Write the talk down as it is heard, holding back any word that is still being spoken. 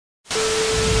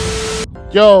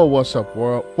Yo, what's up,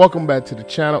 world? Welcome back to the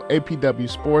channel. APW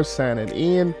Sports signing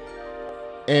in.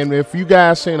 And if you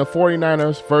guys seen the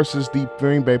 49ers versus the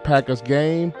Green Bay Packers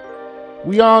game,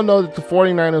 we all know that the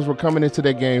 49ers were coming into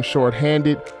that game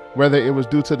short-handed, whether it was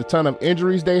due to the ton of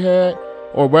injuries they had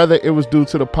or whether it was due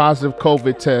to the positive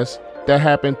COVID tests that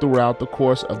happened throughout the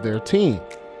course of their team.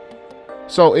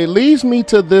 So it leads me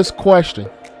to this question.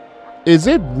 Is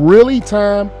it really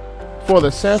time for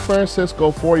the San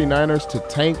Francisco 49ers to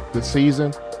tank the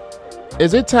season?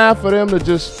 Is it time for them to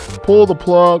just pull the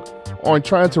plug on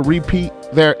trying to repeat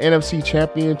their NFC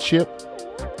championship?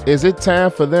 Is it time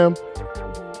for them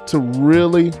to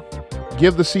really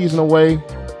give the season away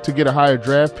to get a higher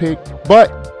draft pick? But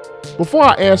before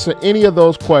I answer any of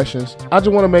those questions, I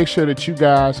just want to make sure that you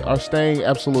guys are staying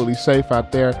absolutely safe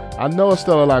out there. I know it's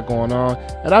still a lot going on,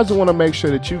 and I just want to make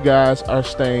sure that you guys are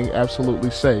staying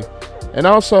absolutely safe. And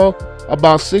also,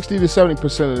 about 60 to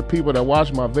 70% of the people that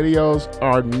watch my videos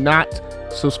are not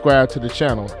subscribed to the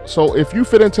channel. So if you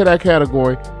fit into that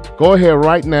category, go ahead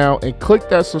right now and click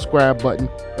that subscribe button,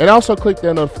 and also click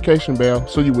that notification bell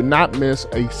so you would not miss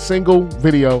a single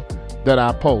video that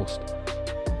I post.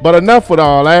 But enough with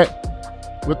all that.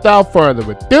 Without further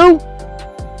ado,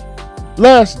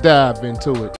 let's dive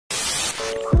into it.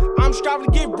 I'm striving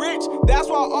to get rich. That's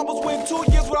why I almost went 2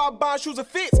 years without buying shoes and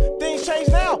fits. Things change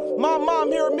now. My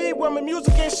mom hearing me with my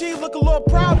music and she look a little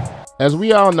proud. As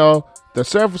we all know, the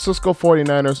San Francisco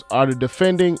 49ers are the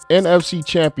defending NFC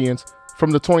champions from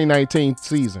the 2019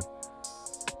 season.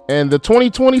 And the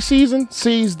 2020 season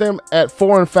sees them at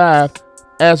 4-5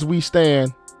 as we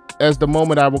stand as the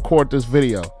moment I record this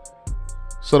video.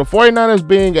 So the 49ers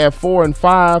being at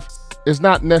 4-5 is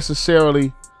not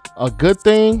necessarily a good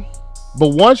thing. But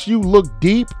once you look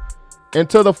deep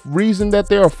into the reason that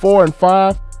they are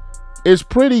 4-5, it's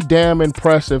pretty damn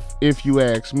impressive if you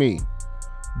ask me.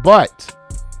 But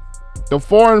the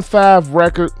 4-5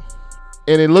 record,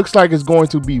 and it looks like it's going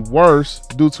to be worse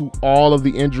due to all of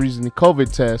the injuries and the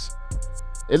COVID tests,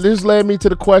 it just led me to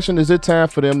the question, is it time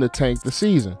for them to tank the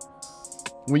season?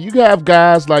 When you have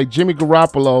guys like Jimmy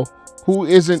Garoppolo, who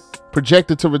isn't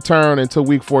projected to return until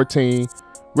week 14,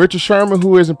 Richard Sherman,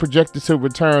 who isn't projected to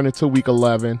return until week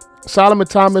 11, Solomon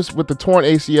Thomas with the torn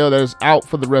ACL that is out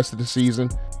for the rest of the season,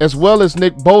 as well as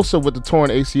Nick Bosa with the torn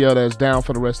ACL that is down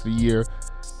for the rest of the year.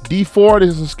 Dee Ford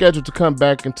isn't scheduled to come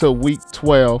back until week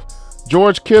 12.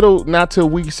 George Kittle not till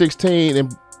week 16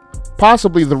 and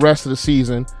possibly the rest of the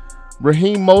season.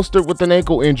 Raheem Mostert with an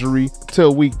ankle injury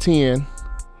till week 10.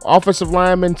 Offensive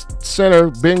lineman center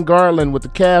Ben Garland with the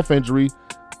calf injury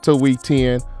till week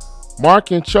 10. Mark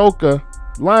Njoku,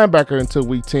 linebacker, until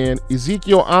week 10.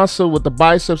 Ezekiel Ansah with the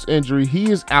biceps injury,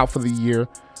 he is out for the year.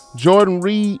 Jordan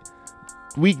Reed,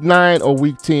 week 9 or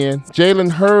week 10. Jalen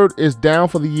Hurd is down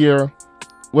for the year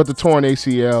with the torn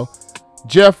ACL.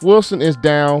 Jeff Wilson is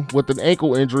down with an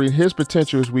ankle injury. His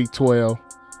potential is week 12.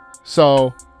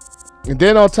 So, and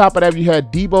then on top of that, you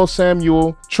had Deebo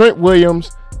Samuel, Trent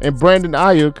Williams, and Brandon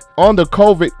Ayuk on the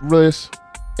COVID list,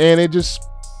 and it just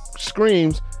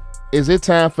screams, is it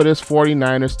time for this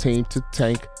 49ers team to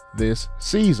tank this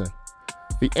season?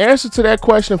 The answer to that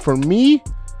question for me,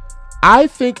 I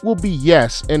think, will be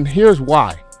yes, and here's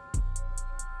why.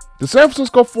 The San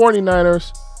Francisco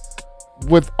 49ers,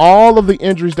 with all of the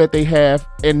injuries that they have,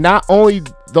 and not only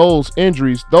those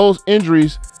injuries,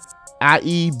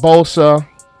 i.e. Bosa,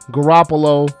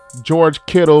 Garoppolo, George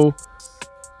Kittle,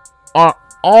 are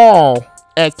all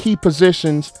at key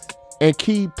positions and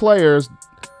key players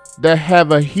that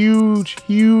have a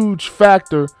huge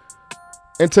factor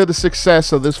into the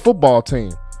success of this football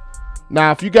team. Now,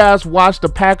 if you guys watch the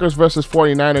Packers versus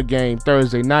 49er game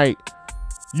Thursday night,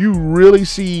 you really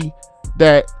see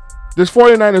that this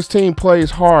 49ers team plays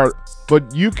hard,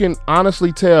 but you can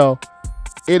honestly tell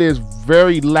it is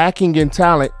very lacking in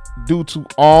talent due to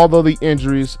all of the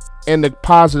injuries and the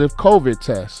positive COVID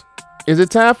tests. Is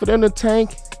it time for them to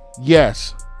tank?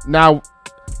 Yes. Now,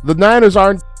 the Niners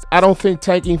aren't, I don't think,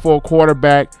 tanking for a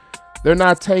quarterback. They're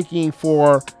not tanking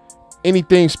for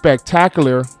anything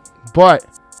spectacular, but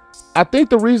I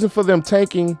think the reason for them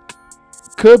tanking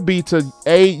could be to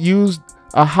use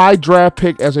a high draft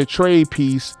pick as a trade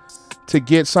piece to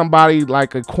get somebody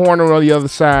like a corner on the other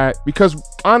side, because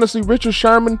honestly, Richard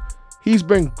Sherman, he's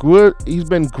been good, he's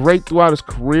been great throughout his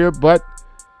career, but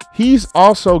he's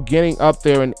also getting up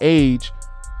there in age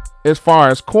as far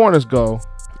as corners go.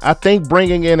 I think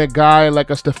bringing in a guy like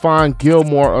a Stephon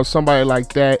Gilmore or somebody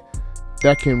like that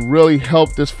can really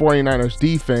help this 49ers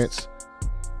defense,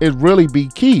 it really be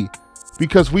key.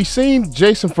 Because we've seen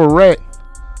Jason Verrett,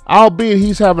 albeit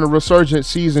he's having a resurgent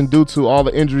season due to all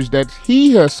the injuries that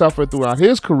he has suffered throughout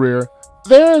his career,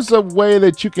 there's a way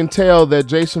that you can tell that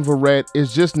Jason Verrett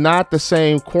is just not the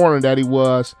same corner that he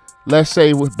was, let's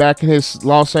say, back in his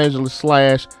Los Angeles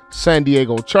 / San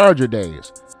Diego Charger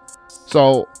days.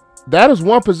 So that is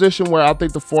one position where I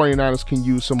think the 49ers can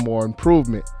use some more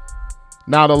improvement.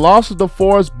 Now, the loss of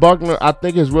DeForest Buckner, I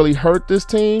think, has really hurt this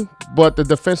team, but the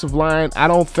defensive line, I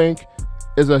don't think,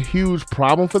 is a huge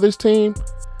problem for this team.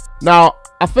 Now,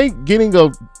 I think getting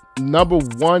a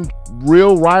 #1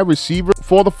 real wide receiver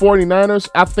for the 49ers,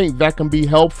 I think that can be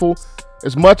helpful.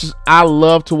 As much as I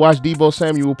love to watch Deebo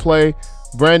Samuel play,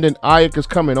 Brandon Ayuk is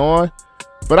coming on,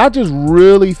 but I just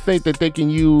really think that they can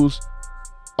use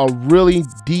a really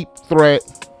deep threat,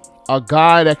 a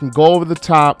guy that can go over the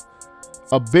top,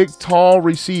 a big, tall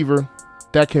receiver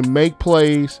that can make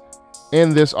plays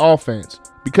in this offense.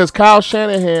 Because Kyle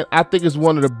Shanahan, I think, is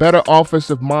one of the better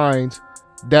offensive minds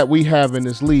that we have in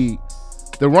this league.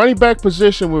 The running back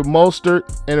position with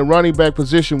Mostert and the running back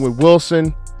position with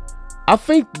Wilson, I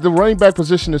think the running back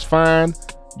position is fine.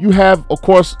 You have, of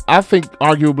course, I think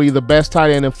arguably the best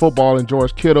tight end in football in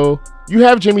George Kittle. You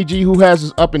have Jimmy G, who has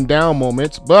his up and down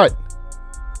moments, but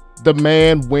the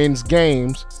man wins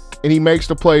games and he makes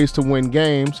the plays to win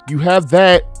games. You have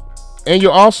that, and you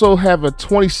also have a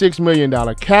 $26 million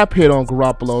cap hit on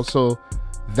Garoppolo, so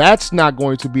that's not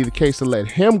going to be the case to let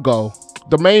him go.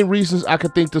 The main reasons I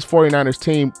could think this 49ers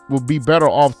team would be better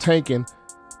off tanking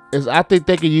is I think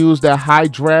they could use that high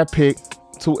draft pick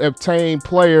to obtain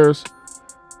players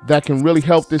that can really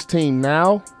help this team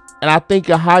now. And I think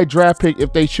a high draft pick,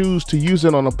 if they choose to use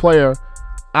it on a player,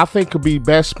 I think could be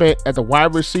best spent at the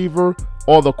wide receiver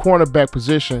or the cornerback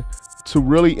position to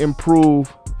really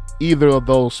improve either of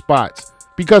those spots.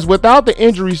 Because without the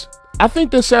injuries, I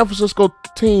think the San Francisco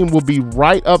team will be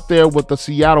right up there with the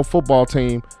Seattle football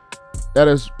team that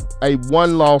is a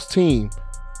one-loss team.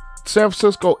 San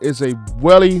Francisco is a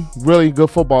really, really good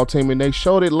football team, and they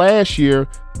showed it last year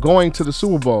going to the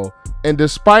Super Bowl. And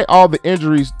despite all the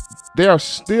injuries, they are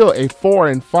still a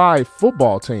 4-5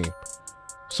 football team.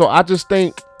 So I just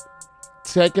think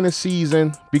taking a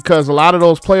season, because a lot of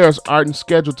those players aren't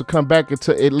scheduled to come back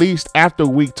until at least after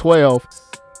week 12.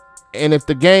 And if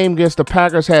the game against the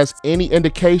Packers has any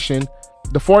indication,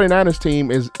 the 49ers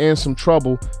team is in some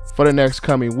trouble for the next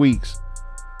coming weeks.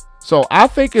 So I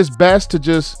think it's best to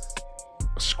just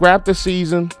scrap the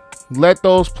season, let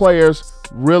those players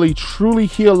really truly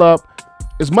heal up.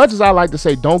 As much as I like to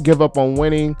say don't give up on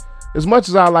winning, as much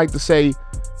as I like to say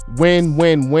win,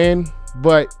 win, win,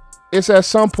 but it's at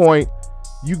some point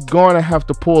you're going to have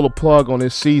to pull the plug on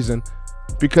this season,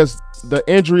 because the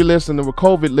injury list and the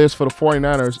COVID list for the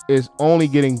 49ers is only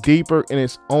getting deeper and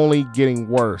it's only getting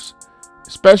worse,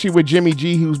 especially with Jimmy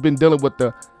G, who's been dealing with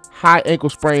the high ankle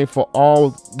sprain for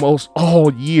almost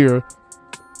all year.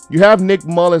 You have Nick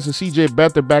Mullins and CJ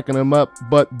Beathard backing him up,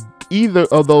 but either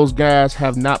of those guys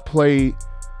have not played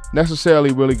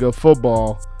necessarily really good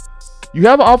football. You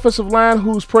have an offensive line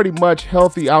who's pretty much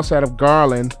healthy outside of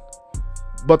Garland,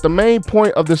 but the main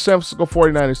point of the San Francisco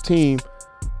 49ers team,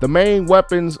 the main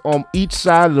weapons on each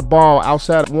side of the ball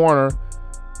outside of Warner,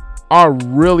 are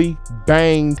really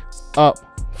banged up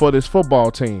for this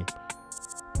football team.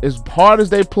 As hard as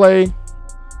they play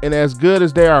and as good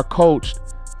as they are coached,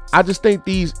 I just think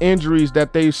these injuries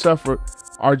that they've suffered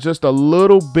are just a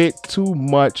little bit too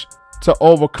much to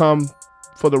overcome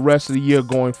for the rest of the year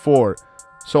going forward.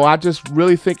 So I just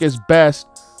really think it's best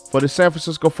for the San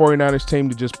Francisco 49ers team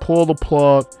to just pull the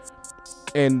plug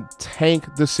and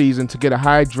tank the season to get a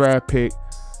high draft pick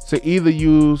to either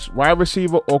use wide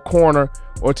receiver or corner,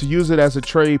 or to use it as a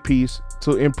trade piece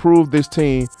to improve this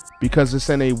team, because it's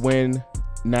in a win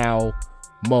now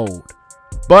mode.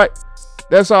 But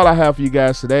that's all I have for you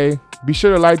guys today. Be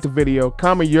sure to like the video,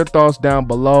 comment your thoughts down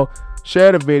below,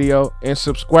 share the video, and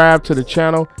subscribe to the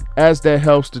channel, as that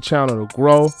helps the channel to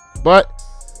grow. But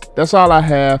that's all I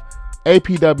have.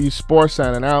 APW Sports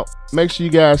signing out. Make sure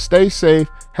you guys stay safe,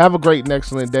 have a great and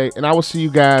excellent day, and I will see you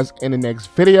guys in the next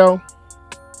video.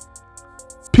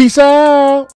 Peace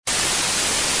out.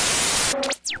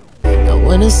 I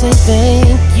wanna say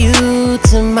thank you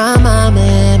to my mom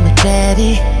and my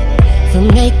daddy for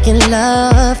making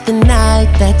love the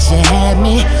night that you had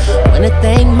me. Wanna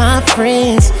thank my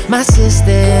friends, my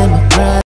sister and my brother.